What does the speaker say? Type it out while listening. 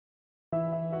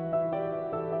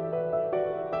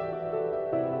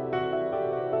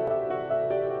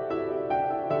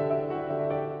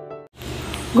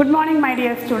Good morning, my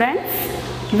dear students.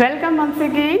 Welcome once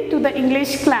again to the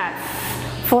English class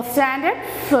for standard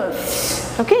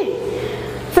first. Okay.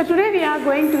 So today we are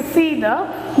going to see the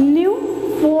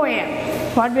new poem.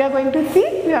 What we are going to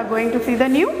see? We are going to see the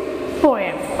new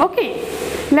poem. Okay.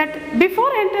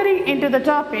 Before entering into the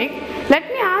topic, let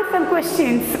me ask some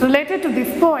questions related to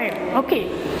this poem. Okay.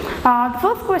 The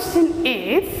first question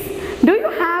is, do you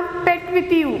have pet with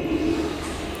you?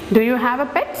 Do you have a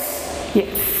pet?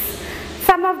 Yes.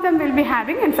 Some of them will be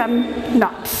having and some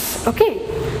not. Okay.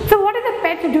 So what is the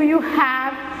pet do you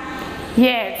have?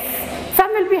 Yes.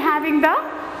 Some will be having the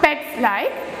pets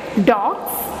like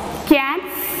dogs,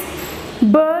 cats,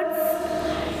 birds,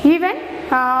 even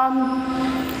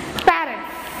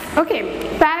parrots. Okay.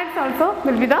 Parrots also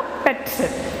will be the pets.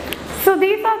 So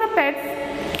these are the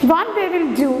pets. What they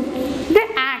will do? They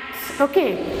act.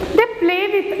 Okay. They play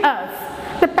with us.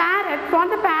 The parrot, what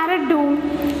the parrot do?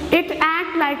 It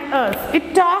acts like us.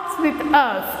 It talks with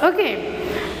us. Okay.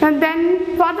 And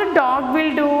then what the dog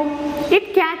will do?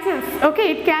 It catches.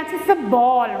 Okay. It catches the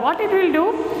ball. What it will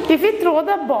do? If we throw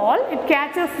the ball, it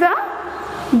catches the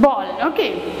ball.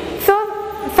 Okay. So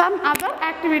some other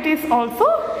activities also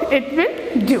it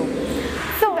will do.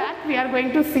 So that we are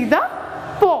going to see the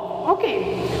poem.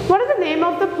 Okay. What is the name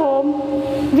of the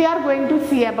poem? We are going to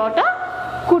see about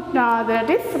that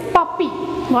is puppy.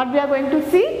 What we are going to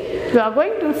see? We are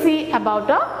going to see about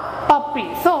a puppy.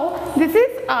 So this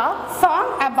is a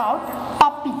song about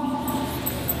puppy.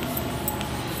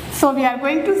 So we are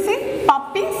going to see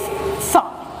puppy's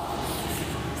song.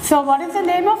 So what is the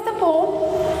name of the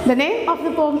poem? The name of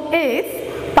the poem is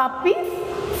Puppy's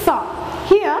Song.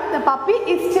 Here the puppy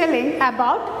is telling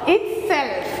about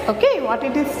itself. Okay, what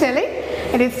it is telling?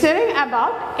 It is telling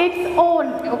about its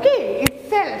own. Okay,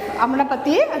 itself. Amana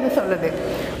patiye adu solludhu.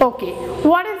 Okay,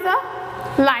 what is the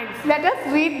lines? Let us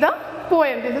read the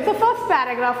poem. This is the first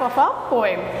paragraph of our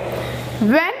poem.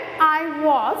 When I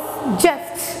was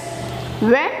just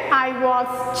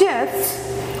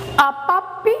a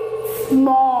puppy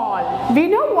small. We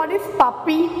know what is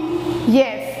puppy?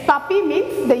 Yes, puppy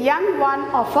means the young one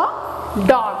of a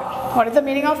dog. What is the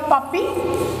meaning of puppy?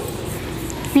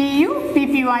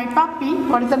 P-U-P-P-Y, puppy.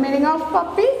 What is the meaning of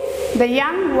puppy? The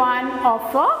young one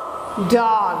of a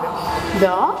dog.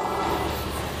 The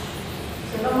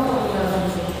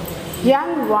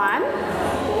young one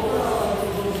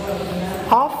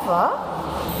of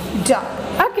a dog.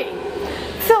 Okay.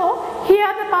 So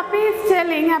here the puppy is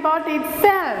telling about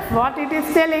itself. What it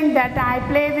is telling, that I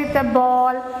play with the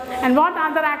ball, and what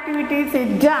other activities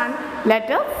it done. Let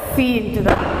us see into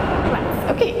the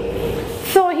class. Okay.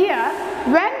 So here,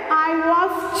 when I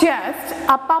was just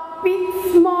a puppy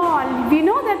small, we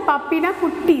know that puppy na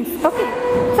kuttis. Okay.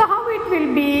 So how it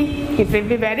will be? It will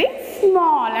be very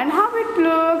small. And how it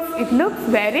looks? It looks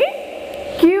very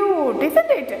cute,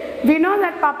 isn't it? We know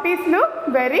that puppies look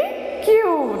very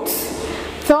cute.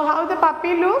 So how the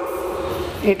puppy looks?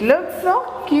 It looks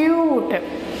so cute.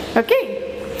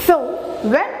 Okay. So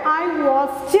when I was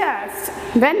just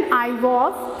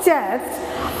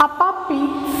a puppy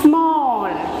small.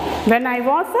 When I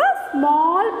was a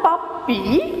small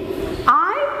puppy,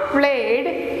 I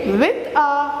played with a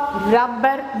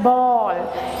rubber ball.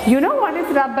 You know what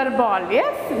is rubber ball?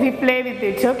 Yes, we play with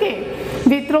it. Okay.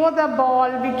 We throw the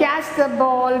ball, we catch the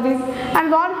ball,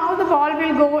 and how the ball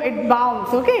will go, it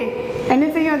bounce. Okay.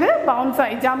 Anything other bounce,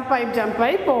 jump,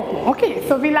 okay.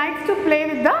 So we like to play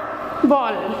with the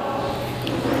ball.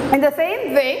 In the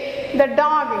same way, the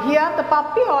dog, here the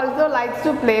puppy also likes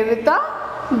to play with the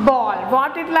ball.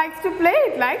 What it likes to play?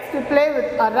 It likes to play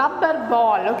with a rubber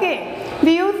ball. Okay.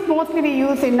 Mostly we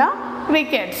use in a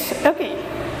cricket. Okay.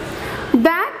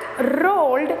 That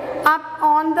rolled up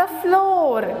on the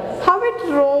floor. How it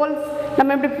rolls? It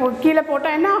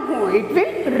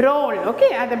will roll.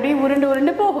 Okay.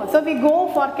 So we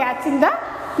go for catching the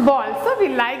ball. So we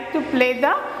like to play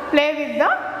with the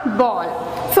ball.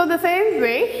 So the same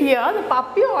way here the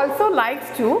puppy also likes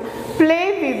to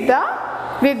play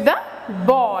with the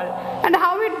ball. And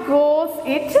how it goes?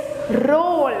 It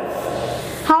rolls.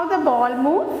 How the ball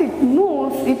moves?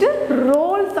 It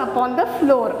rolls upon the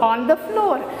floor, on the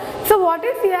floor. So what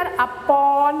is here?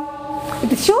 Upon.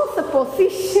 It shows the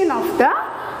position of the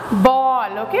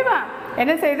ball. Okay, ma?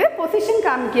 And I say the position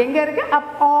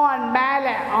upon,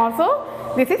 male.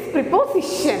 Also, this is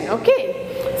preposition.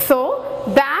 Okay. So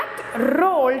that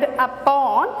rolled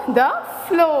upon the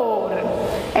floor.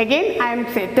 Again, I am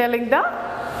telling the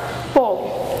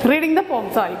poem, reading the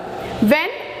poem. Sorry. When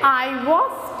I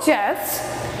was just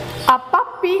a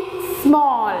puppy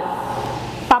small.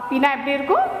 Puppy na eppadi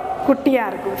irukum?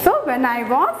 Kuttiya irukum. So when I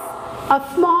was a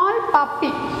small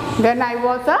puppy, when I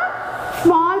was a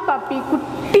small puppy,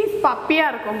 குட்டிஸ் பப்பியா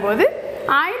இருக்கும்போது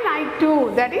I like to,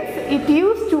 that is, it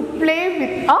used to play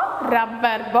with a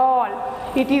rubber ball.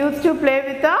 It used to play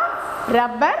with a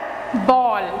rubber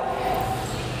ball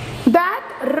that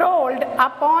rolled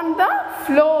upon the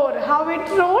floor. How it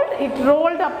rolled? It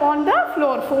rolled upon the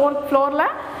floor. Floor la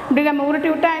இப்படி நம்ம உருட்டி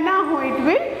விட்டா என்ன ஆகும்? It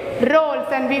will rolls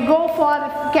and we go for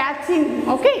catching.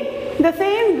 Okay, the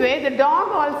same way the dog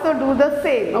also do the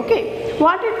same. Okay,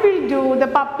 what it will do? The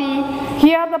puppy,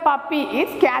 here the puppy is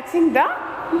catching the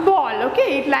ball. Okay,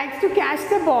 it likes to catch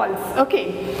the balls. Okay,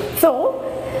 so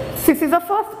this is the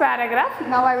first paragraph.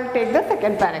 Now I will take the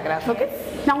second paragraph. Okay,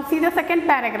 now see the second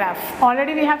paragraph.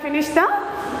 Already we have finished the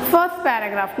first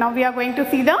paragraph. Now we are going to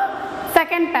see the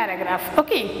second paragraph.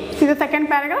 Okay, see the second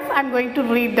paragraph. I am going to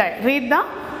read the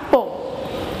poem.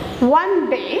 One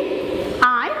day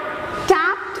I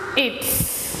tapped it.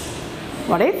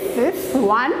 What is this?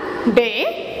 One day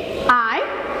I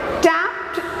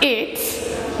tapped it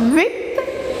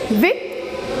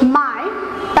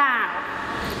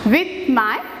with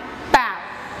my palm,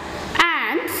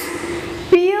 and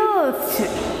pierced.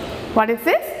 What is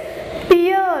this?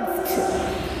 Pierced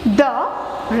the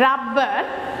rubber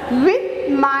with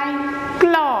my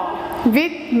claw.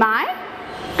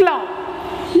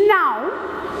 Now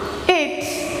it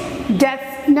does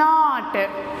not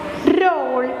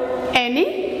roll any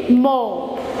more.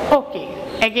 Okay,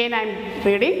 again I am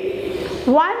reading.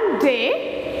 One day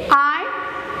I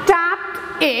tapped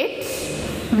it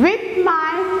with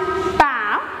my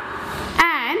palm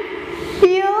and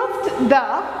pierced the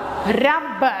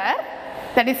rubber,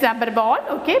 that is rubber ball.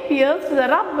 Okay, pierced the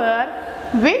rubber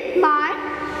with my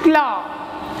claw.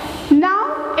 Now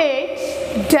it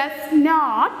does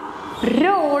not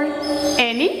roll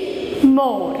any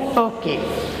more. Okay,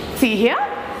 see here.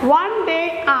 One day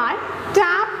I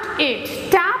tapped it.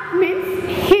 Tap means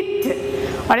hit.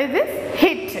 What is this?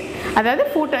 Hit. அதாவது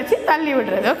foot வச்சு தள்ளி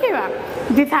விடுறது. ஓகேவா?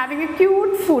 It is having a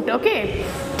cute foot. Okay,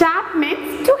 tap means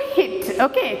to hit.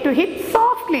 Okay, to hit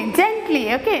softly, gently.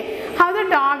 Okay, how the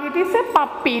dog? It is a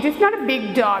puppy. It is not a big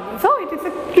dog, so it is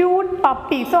a cute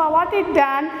puppy. So what it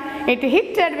done? It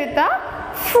hit it with the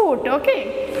foot. Okay,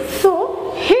 so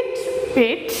hit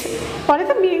it. What is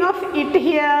the meaning of it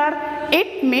here?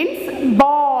 It means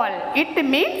ball. It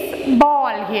means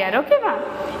ball here. Okay, ma?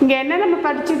 இங்க என்ன நம்ம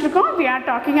படிச்சிட்டு இருக்கோம்? We are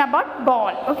talking about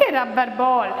ball. Okay, rubber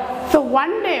ball. So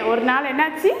one day, ஒரு நாள்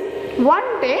என்னாச்சு? One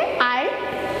day I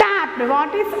tapped.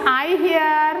 What is I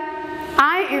here?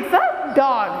 I is a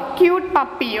dog, cute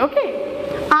puppy. Okay,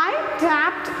 I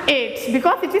tapped it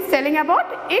because it is telling about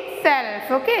itself.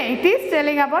 Okay, it is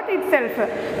telling about itself.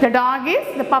 The dog is,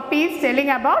 the puppy is telling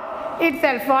about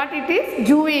itself, what it is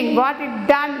doing, what it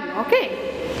done. Okay,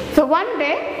 so one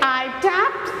day I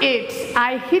tapped it.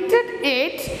 I hit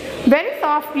it very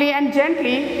softly and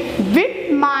gently with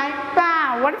my paw.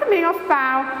 What is the meaning of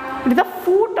paw? It is the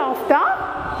foot of the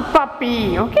puppy.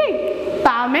 Okay,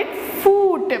 paw means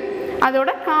foot. அதோட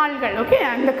கால்கள். Okay,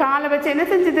 அந்த காலை வச்சு என்ன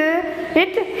செஞ்சது?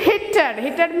 It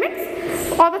hitted means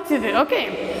உதச்சுது. Okay,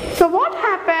 so what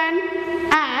happened?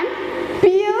 And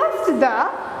pierced the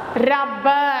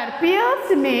rubber.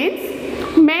 Pierced means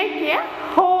make a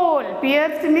hole.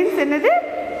 Pierced means என்னது?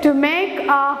 To make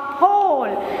a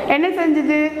hole. என்ன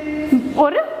செஞ்சது?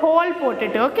 ஒரு hole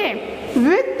போட்டுட்டு. Okay,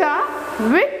 with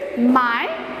my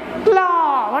claw.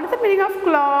 What is the meaning of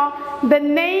claw? The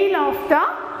nail of the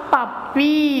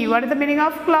puppy. What is the meaning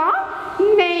of claw?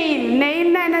 Nail. Nail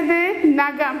na enadhu?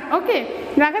 Nagam. Okay,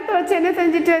 நகத்தை வச்சு என்ன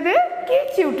செஞ்சிட்டது?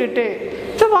 கீச்சி விட்டுட்டு.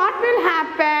 So what will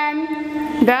happen?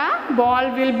 The ball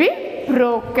will be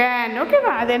broken. Okay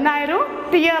ba? அது என்ன ஆயிரும்?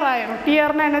 Tear ஆயிரும். Tear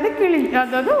na enadhu?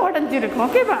 அதாவது உடைஞ்சிருக்கும்.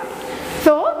 Okay ba?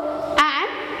 So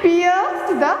and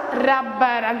pierced the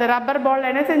rubber. அந்த rubber ball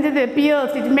என்ன செஞ்சது?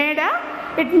 Pierced.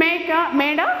 It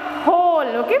made a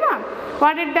hole. Okay ba?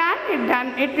 What it done?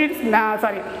 It is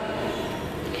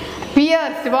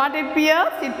pierced. What it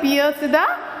pierced? It pierced the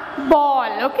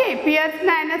ball. Okay, pierced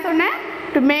na enna sonna?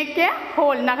 To make a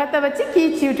hole. நகத்தை வச்சு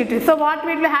கீச்சி விட்டுட்டு. So what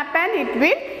will happen? It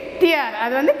will tear.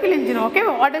 அது வந்து கிழிஞ்சிரும். Okay,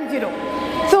 உடைஞ்சிரும்.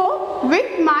 So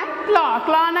with my claw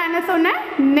na enna sonna?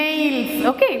 Nails.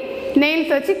 Okay, nails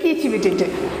வச்சு கீச்சி விட்டுட்டு.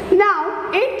 Now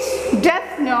it does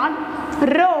not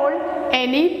roll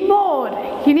anymore.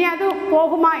 இனி அது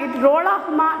போகுமா? It roll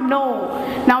ஆகுமா? No.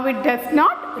 Now it does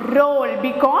not roll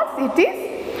because it is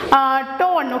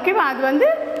torn. Okay, அது வந்து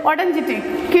உடைஞ்சிட்டு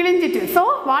கிழிஞ்சிட்டு. So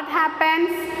what happens?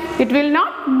 It will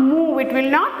not move. It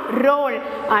will not roll.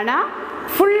 ஆனா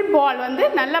full ball வந்து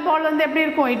நல்ல ball வந்து எப்படி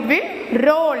இருக்கும்? It will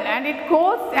roll and it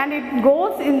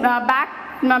goes in back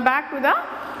to the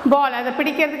ball. அதை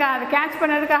பிடிக்கிறதுக்காக, அதை catch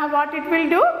பண்ணதுக்காக what it will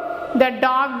do? The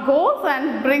dog goes and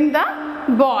bring the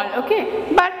ball. Okay,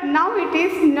 but now it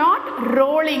is not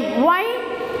rolling. Why?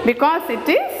 Because it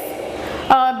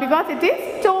is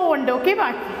stoned. Okay,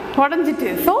 what is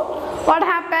it? So what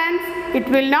happens? It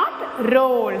will not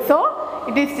roll. So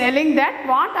it is telling that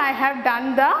what I have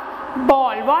done the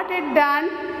ball. What it done?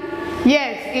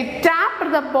 Yes, it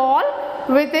tapped the ball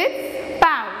with its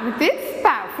paw.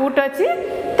 Foot வச்சு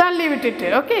தள்ளி விட்டுட்டு.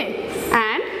 Okay,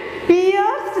 and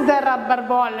pierced the rubber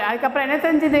ball. அதுக்கப்புறம் என்ன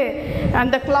செஞ்சது?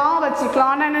 அந்த claw வச்சு,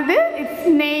 claw என்னது? It's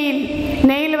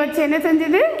nail வச்சு என்ன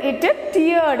செஞ்சது? It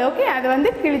teared. Okay, அது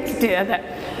வந்து கிழிச்சிட்டு அத.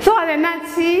 So அது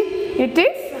என்னாச்சு? It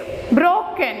is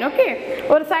broken. Okay,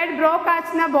 ஒரு side broke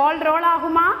ஆச்சுனா ball roll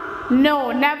ஆகுமா? No,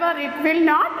 never. It will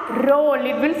not roll.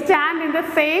 It will stand in the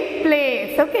same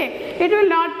place. Okay, it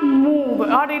will not move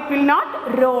or it will not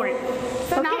roll.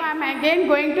 So now I am again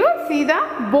going to see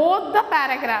both the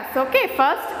paragraphs. Okay,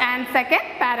 first and second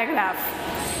paragraph.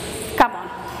 Come on.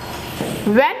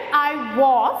 When I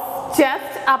was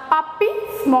just a puppy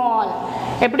small.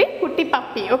 எப்படி குட்டி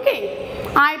puppy. Okay,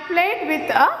 I played with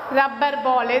a rubber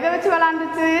ball. எதை வச்சு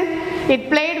விளையாண்டுச்சு? It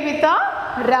played with a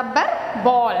rubber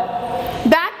ball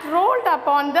that rolled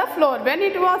upon the floor. When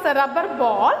it was a rubber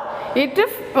ball,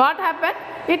 what happened?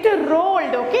 It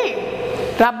rolled. Okay,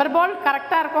 rubber ball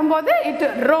correct இருக்கும்போது it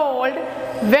rolled.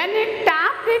 When it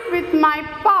tapped it with my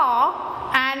paw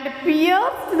and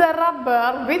pierced the rubber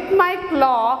with my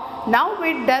claw, now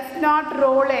it does not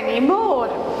roll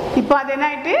anymore. இப்போ அது என்ன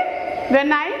ஆயிட்டு? When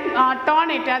I torn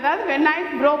it, அதாவது when I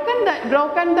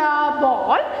broken the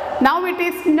ball, now it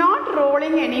is not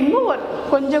rolling anymore.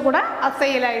 கொஞ்சம் கூட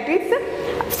அசையல. It is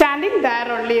standing there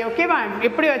only. Okay,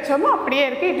 எப்படி வச்சோமோ அப்படியே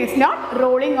இருக்கு. It is not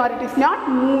rolling or it is not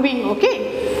moving. Okay,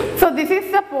 so this is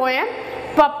the poem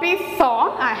Puppy's Song.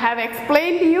 I have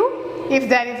explained to you. If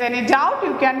there is any doubt,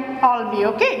 you can call me.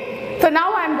 Okay, so now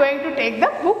I am going to take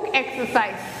the book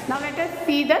exercise. Now let us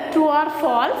see the true or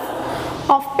false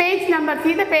of page number.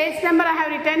 See the page number I have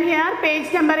written here, page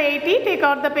number 80. Take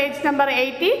out the page number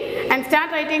 80 and start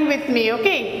writing with me.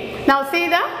 Okay, now see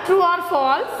the true or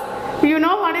false. You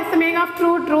know what is the meaning of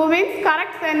true? True means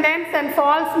correct sentence and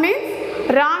false means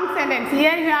wrong sentence.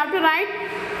 Here you have to write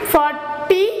for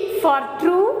T for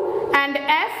true and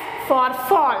F for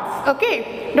false. Okay,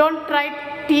 don't write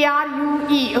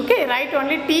TRUE. Okay, write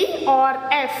only T or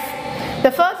F.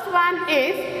 The first one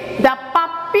is the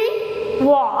puppy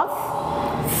was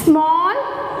small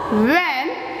when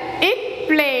it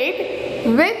played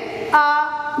with a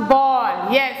ball.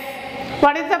 Yes,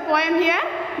 what is the poem here?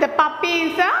 The puppy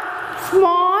is a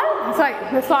small,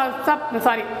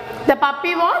 the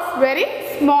puppy was very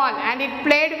small and it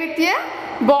played with a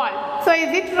ball. So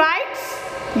is it right?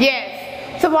 Yes.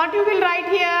 So what you will write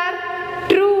here?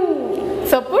 True.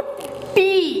 So put T.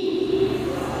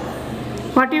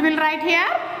 What you will write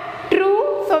here? True.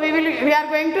 So we are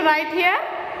going to write here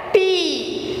T.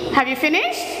 Have you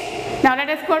finished? Now let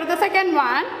us go to the second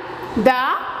one. The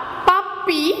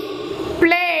puppy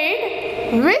played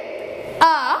with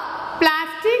a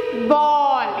plastic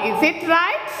ball. Is it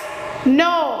right?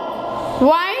 No.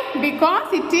 Why? Because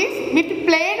it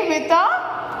played with a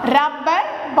rubber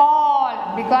ball.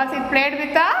 Because it played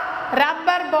with a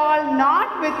rubber ball, not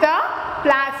with a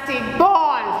plastic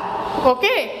ball.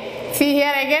 Okay, see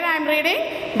here again I am reading.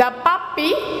 The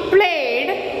puppy played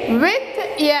with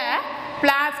a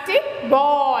plastic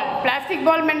ball. Plastic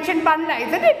ball mentioned panna,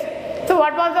 isn't it? So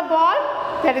what was the ball?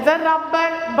 That is a rubber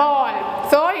ball.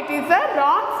 So it is a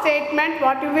wrong statement.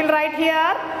 What you will write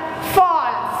here?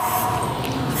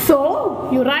 False. So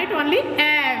you write only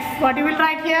F. What you will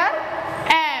write here?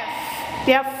 F.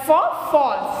 F for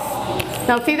false.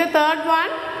 Now see the third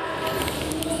one.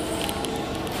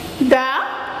 The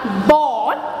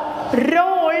ball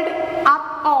rolled up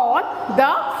on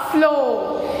the floor.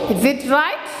 Is it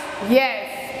right? Yes.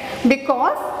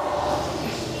 Because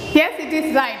yes, it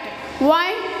is right. Why?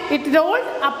 It rolled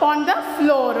upon the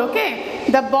floor. Okay,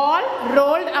 the ball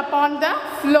rolled upon the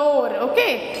floor.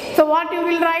 Okay, so what you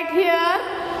will write here?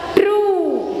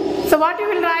 True. So what you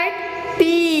will write?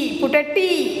 T. Put a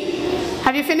T.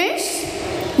 Have you finished?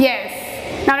 Yes.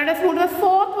 Now let us move to the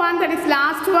fourth one, that is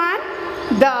last one.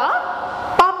 The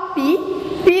puppy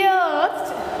pierced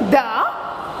the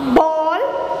ball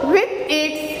with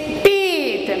its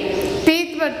teeth.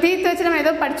 Teeth வச்சு நம்ம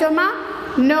ஏதோ படிச்சோமா?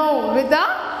 No, with the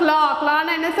claw. Claw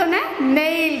na enna sonna?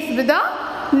 Nails. With the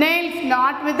nails,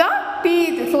 not with the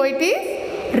teeth. So it is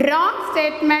wrong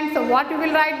statement. So what you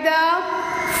will write the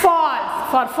false.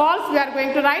 For false we are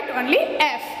going to write only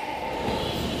F.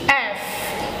 F.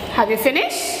 Have you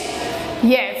finished?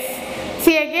 Yes.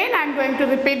 See again, I am going to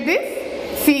repeat this.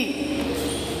 See.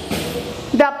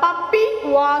 The puppy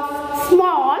was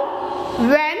small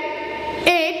when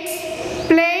it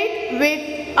with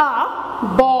a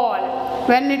ball.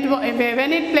 When it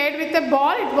played with a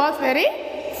ball, it was very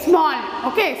small.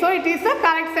 Okay, so it is the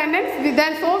correct sentence.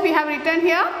 Then so we have written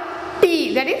here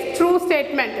T, that is true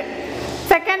statement.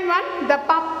 Second one, the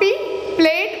puppy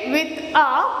played with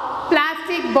a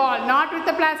plastic ball, not with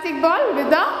a plastic ball,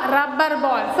 with a rubber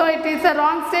ball. So it is a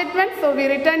wrong statement. So we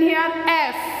written here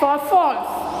F for false.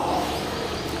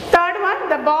 Third one,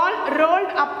 the ball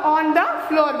rolled up on the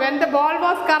floor. When the ball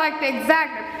was correct,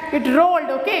 exact, it rolled.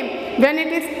 Okay, when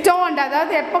it is turned, it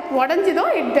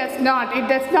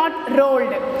does not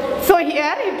rolled. So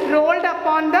here it rolled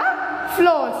upon the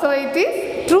floor. So it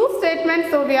is true statement.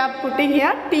 So we are putting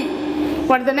here T.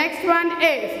 What the next one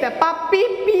is, the puppy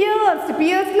pierced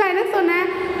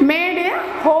made a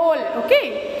hole, okay,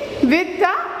 with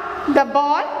the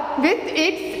ball with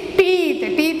its teeth.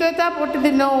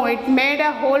 No, it made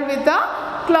a hole with the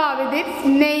claw, with its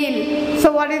nail.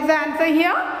 So what is the answer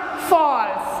here?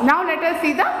 False. Now let us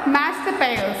see the match the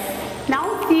pairs. Now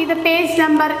see the page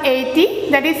number 80,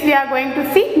 that is we are going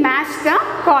to see match the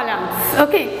columns.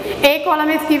 Okay, A column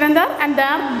is given there and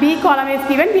the B column is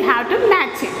given, we have to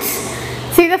match it.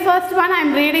 See the first one, I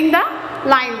am reading the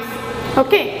lines.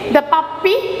 Okay, the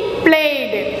puppy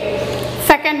played.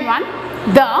 Second one,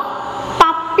 the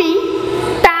puppy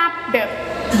tapped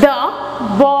the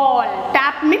ball.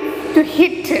 Tap means to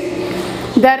hit.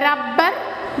 The rubber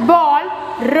ball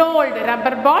rolled.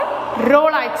 Rubber ball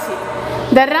roll aichi.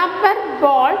 The rubber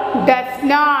ball does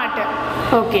not.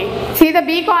 Okay, see the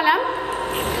B column,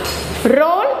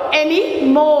 roll any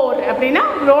more.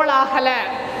 Appadina roll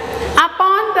agala.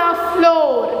 Upon the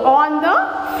floor, on the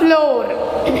floor,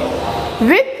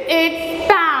 with its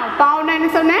pound and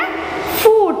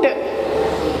foot,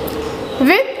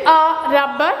 with a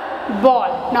rubber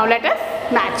ball. Now let us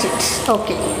match it.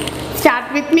 Okay,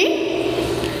 start with me.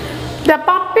 The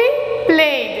puppy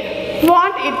played.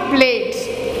 What it played?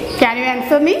 Can you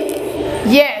answer me?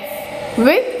 Yes,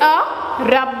 with a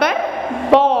rubber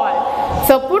ball.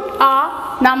 So put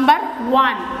a number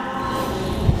 1.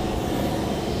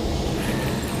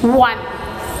 1.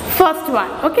 First one.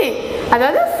 Okay.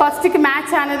 That is first match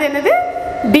another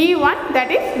D1, that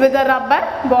is with a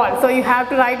rubber ball. So you have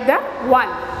to write the 1.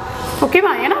 Okay,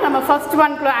 ma? Our first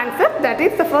one answer. That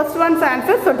is the first one's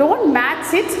answer. So don't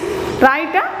match it.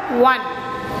 Write a 1.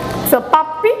 So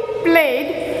puppy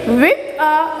played with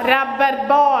a rubber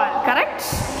ball. Correct?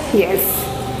 Yes.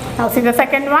 Now see the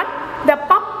second one. The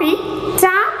puppy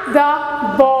tapped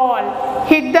the ball.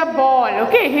 Hit the ball.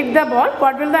 Okay, hit the ball.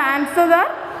 What will the answer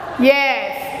there?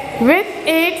 Yes, with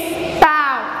its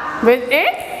paw, with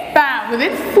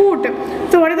its foot.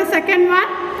 So what is the second one?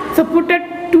 So put a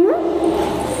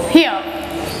 2 here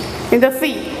in the C.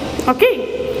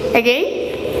 Okay, again,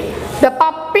 the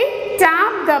puppy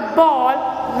tapped the ball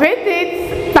with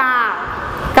its paw.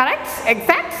 Correct?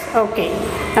 Exact? Okay.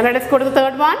 Now let us go to the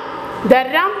third one. The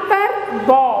rubber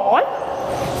ball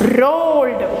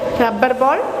rolled. Rubber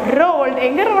ball rolled.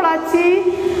 Enga roll aachi?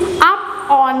 Up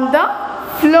on the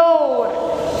floor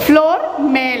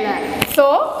mela. So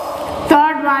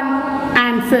third one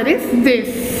answer is this.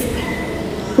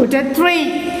 Put a 3.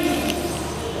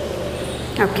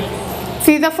 Okay.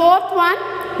 See the fourth one.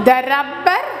 The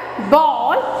rubber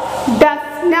ball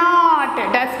does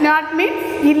not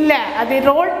means illa. Adi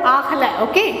roll agala.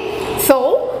 Okay.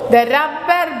 So the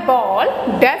rubber ball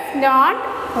does not.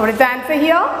 What is the answer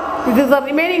here? This is the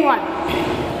remaining one.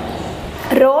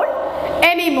 Roll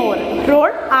anymore.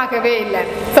 Roll agave illa.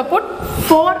 So put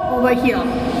 4 over here.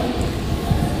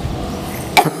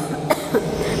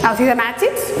 Now see the match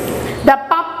it. The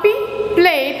puppy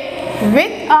played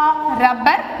with a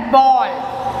rubber ball.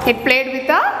 It played with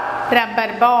a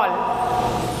rubber ball.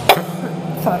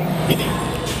 Sorry.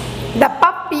 The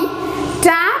puppy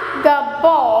tapped the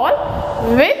ball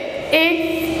with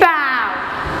its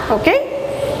paw. Okay.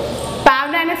 Paw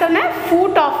is on the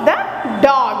foot of the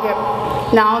dog.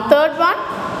 Now third one.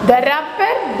 The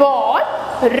rubber ball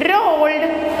rolled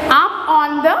up on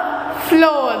the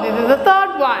floor. This is the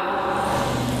third one.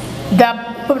 The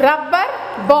rubber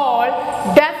ball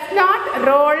does not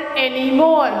roll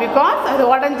anymore because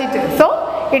so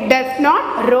it does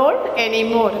not roll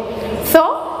anymore. So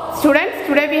students,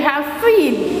 today we have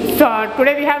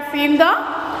seen the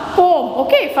poem.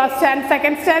 Okay, first and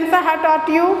second stanza I have taught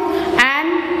you, and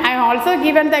I have also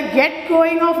given the get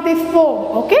going of this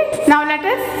poem. Okay, now let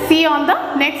us see on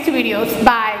the next videos.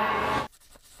 Bye.